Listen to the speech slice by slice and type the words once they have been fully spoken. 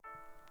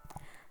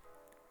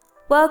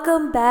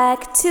Welcome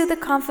back to the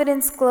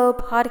Confidence Glow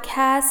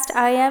podcast.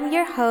 I am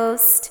your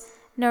host,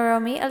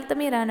 Naromi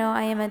Altamirano.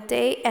 I am a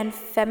date and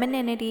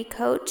femininity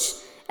coach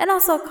and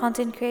also a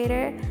content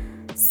creator.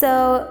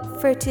 So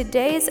for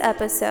today's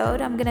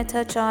episode, I'm going to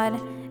touch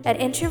on an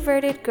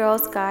introverted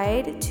girl's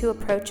guide to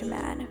approach a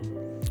man.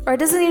 Or it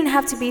doesn't even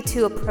have to be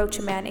to approach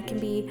a man. It can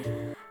be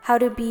how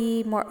to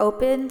be more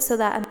open so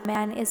that a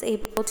man is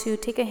able to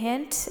take a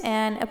hint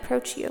and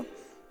approach you.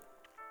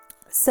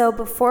 So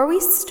before we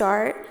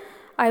start,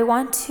 I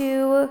want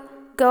to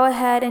go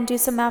ahead and do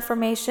some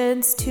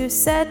affirmations to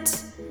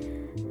set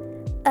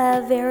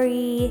a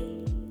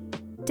very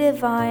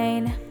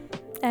divine,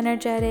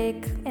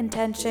 energetic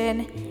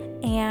intention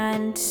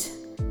and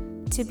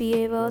to be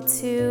able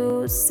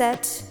to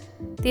set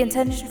the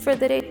intention for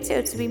the day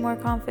too, to be more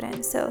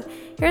confident. So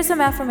here's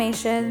some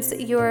affirmations.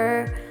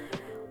 You're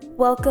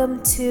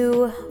welcome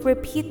to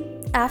repeat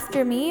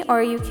after me,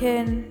 or you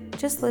can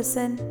just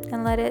listen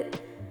and let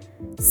it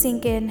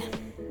sink in.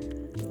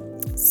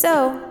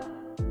 So,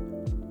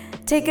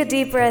 take a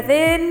deep breath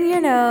in your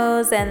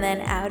nose and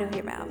then out of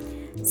your mouth.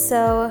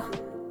 So,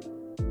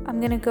 I'm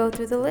going to go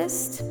through the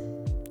list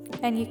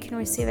and you can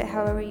receive it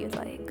however you'd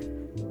like.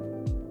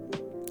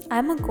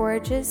 I'm a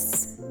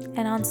gorgeous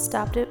and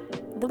unstoppable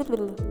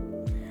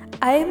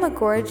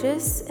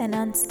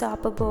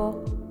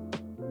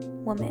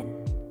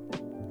woman.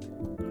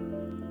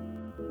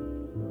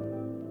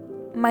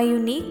 My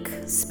unique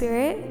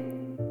spirit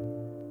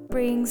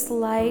brings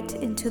light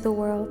into the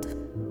world.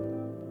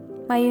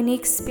 My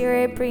unique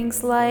spirit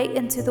brings light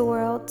into the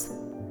world.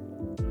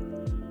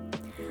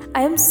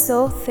 I am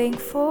so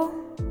thankful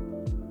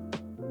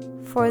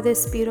for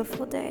this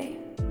beautiful day.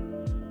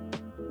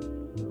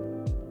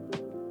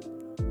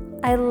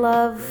 I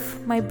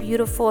love my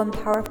beautiful and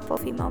powerful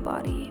female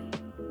body.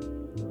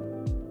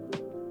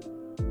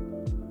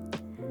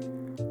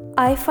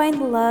 I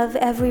find love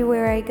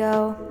everywhere I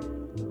go.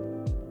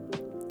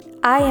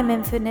 I am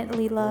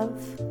infinitely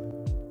love.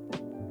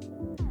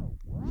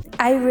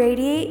 I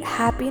radiate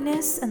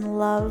happiness and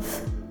love.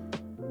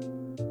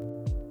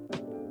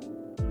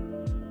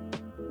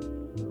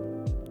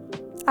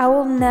 I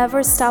will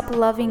never stop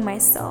loving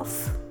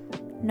myself,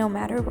 no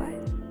matter what.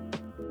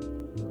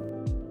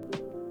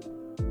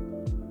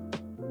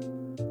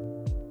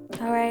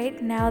 All right,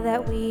 now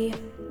that we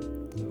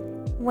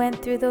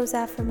went through those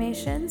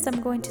affirmations,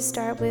 I'm going to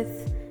start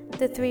with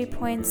the 3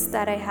 points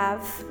that I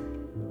have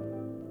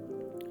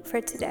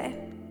for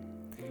today.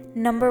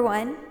 Number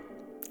 1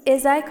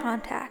 is eye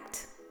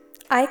contact.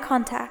 Eye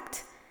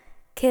contact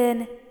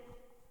can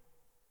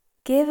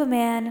give a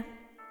man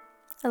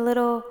a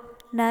little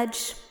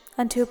nudge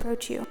on to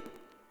approach you.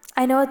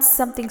 I know it's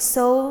something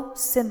so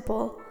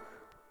simple,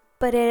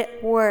 but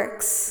it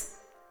works.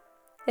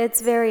 It's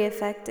very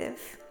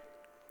effective.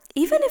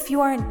 Even if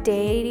you aren't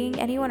dating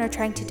anyone or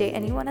trying to date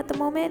anyone at the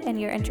moment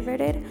and you're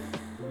introverted,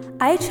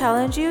 I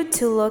challenge you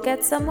to look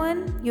at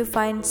someone you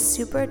find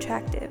super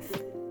attractive.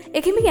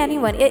 It can be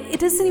anyone. It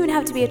doesn't even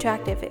have to be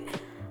attractive.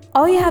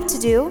 All you have to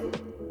do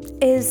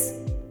is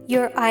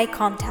your eye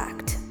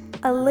contact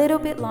a little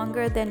bit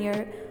longer than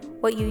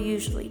what you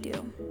usually do.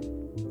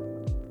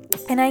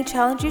 And I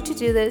challenge you to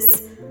do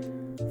this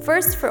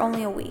first for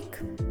only a week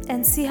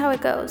and see how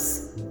it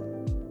goes.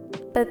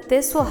 But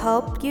this will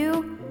help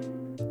you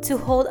to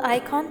hold eye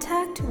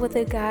contact with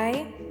a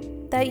guy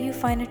that you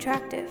find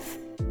attractive.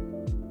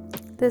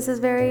 This is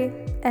very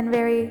and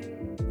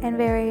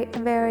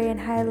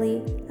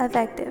highly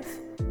effective.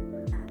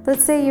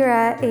 Let's say you're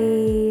at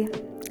a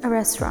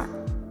restaurant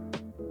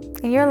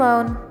and you're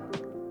alone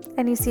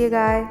and you see a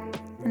guy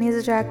and he's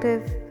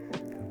attractive,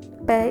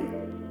 but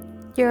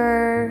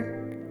you're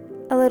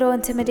a little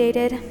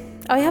intimidated.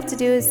 All you have to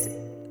do is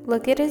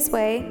look at his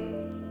way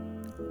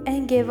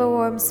and give a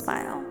warm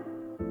smile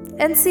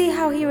and see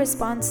how he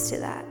responds to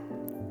that.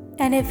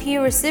 And if he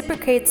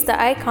reciprocates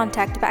the eye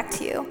contact back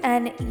to you,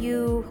 and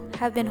you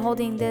have been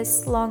holding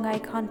this long eye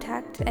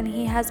contact and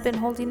he has been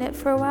holding it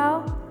for a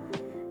while,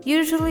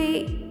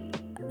 usually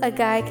a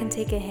guy can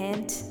take a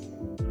hint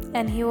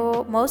and he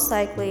will most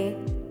likely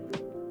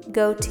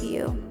go to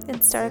you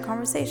and start a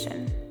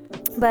conversation.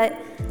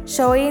 But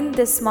showing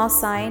this small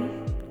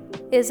sign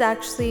is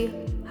actually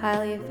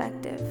highly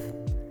effective.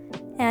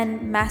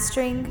 And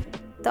mastering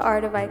the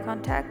art of eye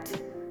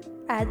contact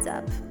adds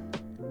up.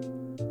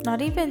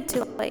 Not even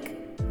to like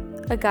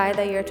a guy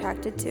that you're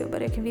attracted to,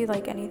 but it can be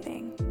like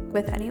anything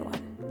with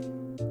anyone.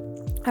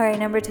 All right,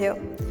 number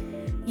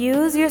 2.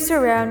 Use your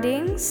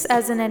surroundings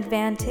as an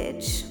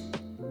advantage.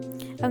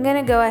 I'm going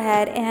to go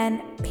ahead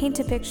and paint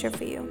a picture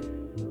for you.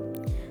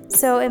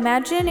 So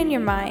imagine in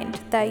your mind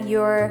that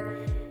you're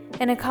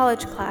in a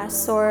college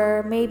class,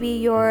 or maybe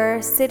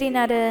you're sitting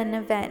at an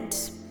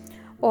event,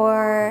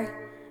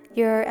 or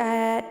you're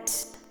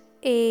at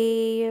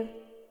if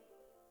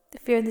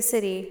you're in the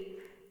city,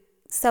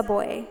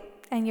 subway,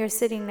 and you're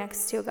sitting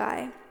next to a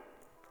guy.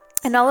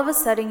 And all of a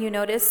sudden you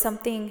notice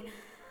something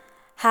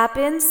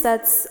happens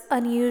that's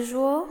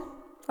unusual,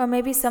 or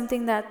maybe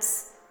something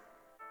that's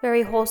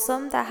very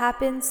wholesome that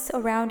happens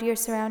around your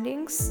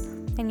surroundings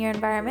and your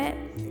environment,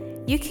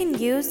 you can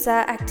use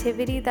that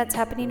activity that's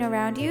happening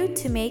around you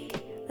to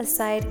make a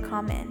side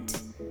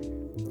comment.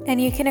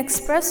 And you can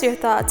express your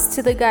thoughts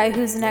to the guy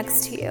who's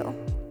next to you.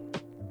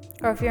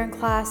 Or if you're in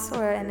class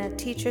and a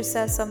teacher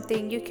says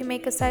something, you can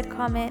make a side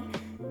comment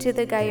to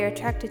the guy you're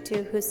attracted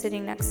to who's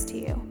sitting next to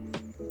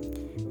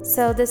you.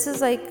 So this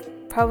is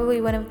like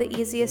probably one of the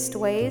easiest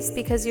ways,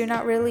 because you're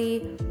not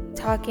really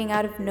talking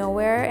out of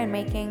nowhere and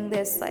making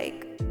this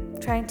like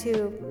trying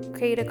to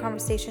create a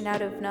conversation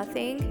out of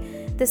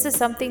nothing. This is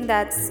something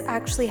that's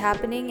actually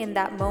happening in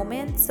that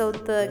moment. So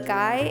the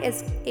guy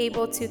is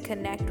able to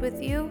connect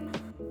with you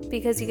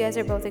because you guys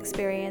are both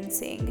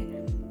experiencing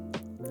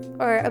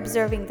or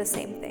observing the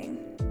same thing.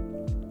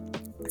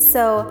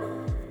 So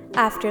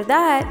after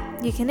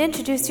that, you can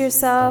introduce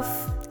yourself,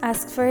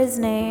 ask for his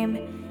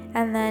name,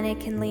 and then it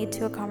can lead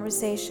to a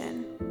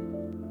conversation.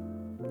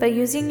 But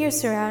using your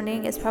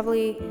surrounding is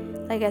probably,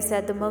 like I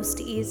said, the most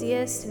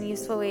easiest and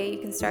useful way you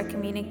can start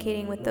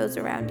communicating with those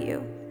around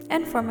you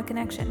and form a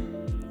connection.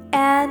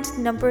 And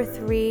number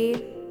 3,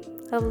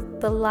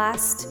 the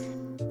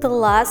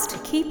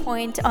last key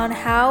point on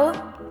how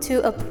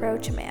to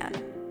approach a man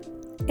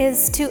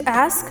is to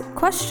ask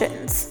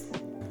questions.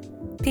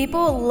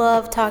 People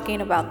love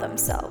talking about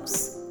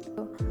themselves.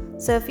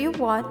 So if you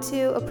want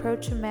to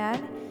approach a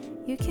man,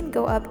 you can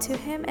go up to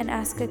him and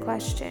ask a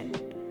question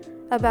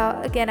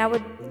about, again, I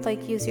would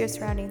like use your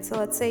surroundings. So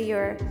let's say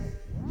you're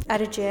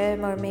at a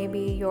gym, or maybe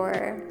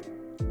you're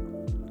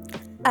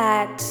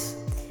at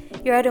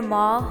a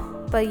mall,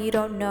 but you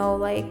don't know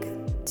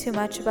like too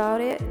much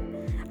about it.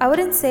 I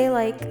wouldn't say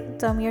like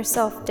dumb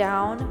yourself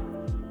down,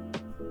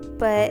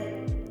 but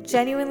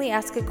genuinely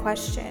ask a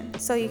question.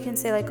 So you can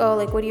say like, oh,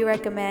 like what do you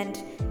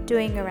recommend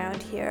doing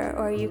around here?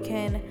 Or you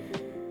can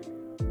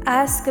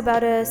ask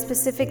about a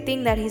specific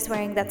thing that he's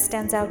wearing that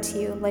stands out to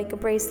you, like a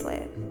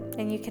bracelet.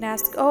 And you can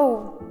ask,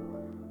 oh,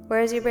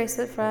 where is your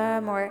bracelet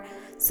from? Or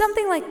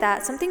something like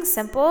that, something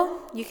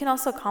simple. You can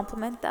also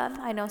compliment them.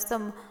 I know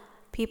some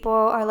people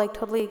are like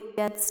totally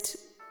against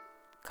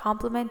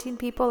complimenting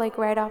people like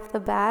right off the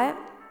bat.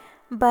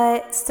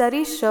 But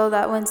studies show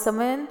that when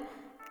someone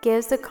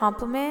gives a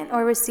compliment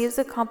or receives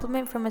a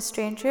compliment from a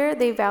stranger,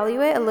 they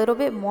value it a little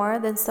bit more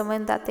than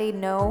someone that they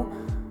know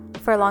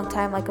for a long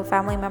time, like a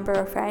family member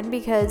or friend,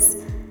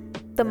 because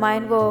the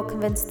mind will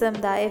convince them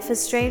that if a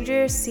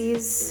stranger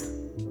sees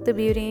the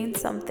beauty in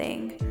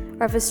something,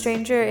 or if a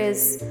stranger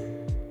is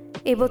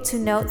able to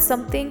note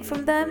something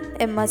from them,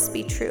 it must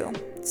be true.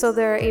 So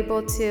they're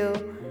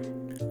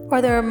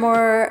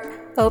more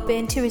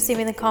open to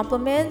receiving the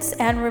compliments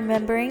and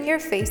remembering your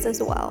face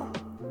as well.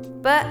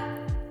 But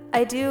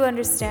I do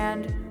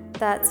understand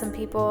that some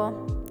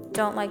people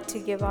don't like to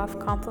give off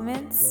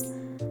compliments,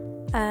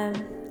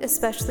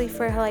 especially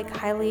for like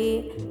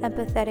highly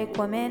empathetic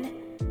women.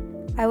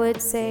 I would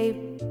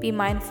say be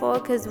mindful,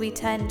 because we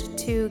tend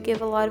to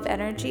give a lot of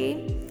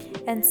energy,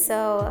 and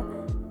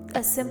so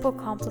a simple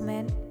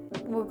compliment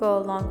will go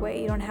a long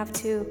way. You don't have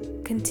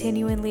to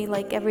continually,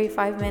 like every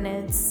 5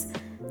 minutes,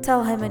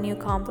 tell him a new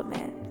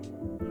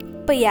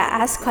compliment. But yeah,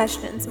 ask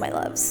questions, my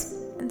loves.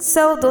 And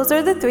so those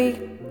are the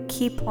 3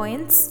 key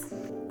points.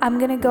 I'm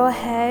gonna go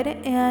ahead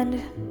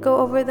and go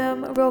over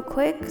them real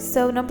quick.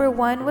 So number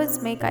 1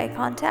 was make eye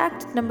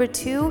contact. Number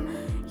 2,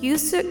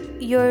 use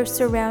your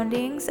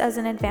surroundings as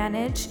an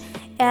advantage.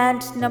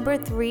 And number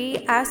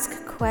 3,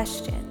 ask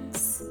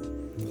questions.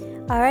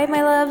 All right,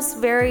 my loves,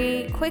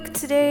 very quick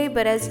today,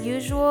 but as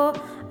usual,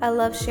 I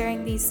love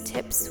sharing these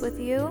tips with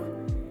you.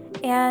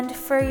 And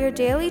for your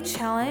daily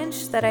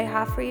challenge that I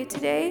have for you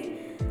today,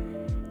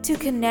 to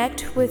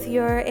connect with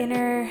your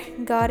inner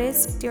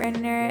goddess, your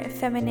inner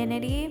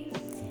femininity,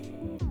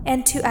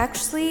 and to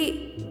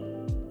actually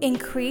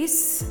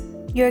increase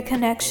your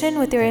connection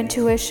with your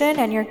intuition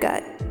and your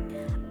gut,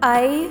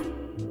 I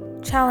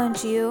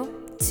challenge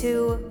you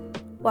to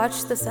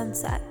watch the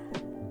sunset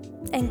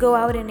and go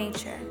out in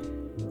nature,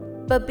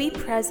 but be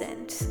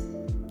present.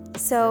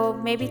 So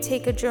maybe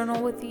take a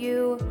journal with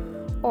you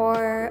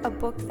or a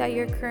book that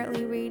you're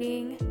currently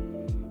reading,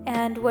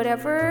 and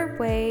whatever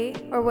way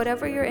or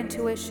whatever your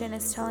intuition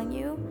is telling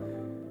you,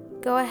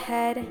 go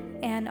ahead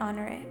and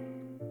honor it.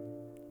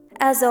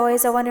 As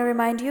always, I want to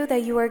remind you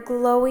that you are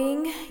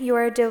glowing, you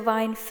are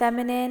divine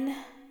feminine,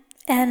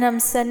 and I'm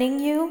sending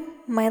you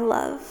my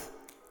love.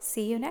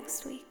 See you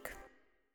next week.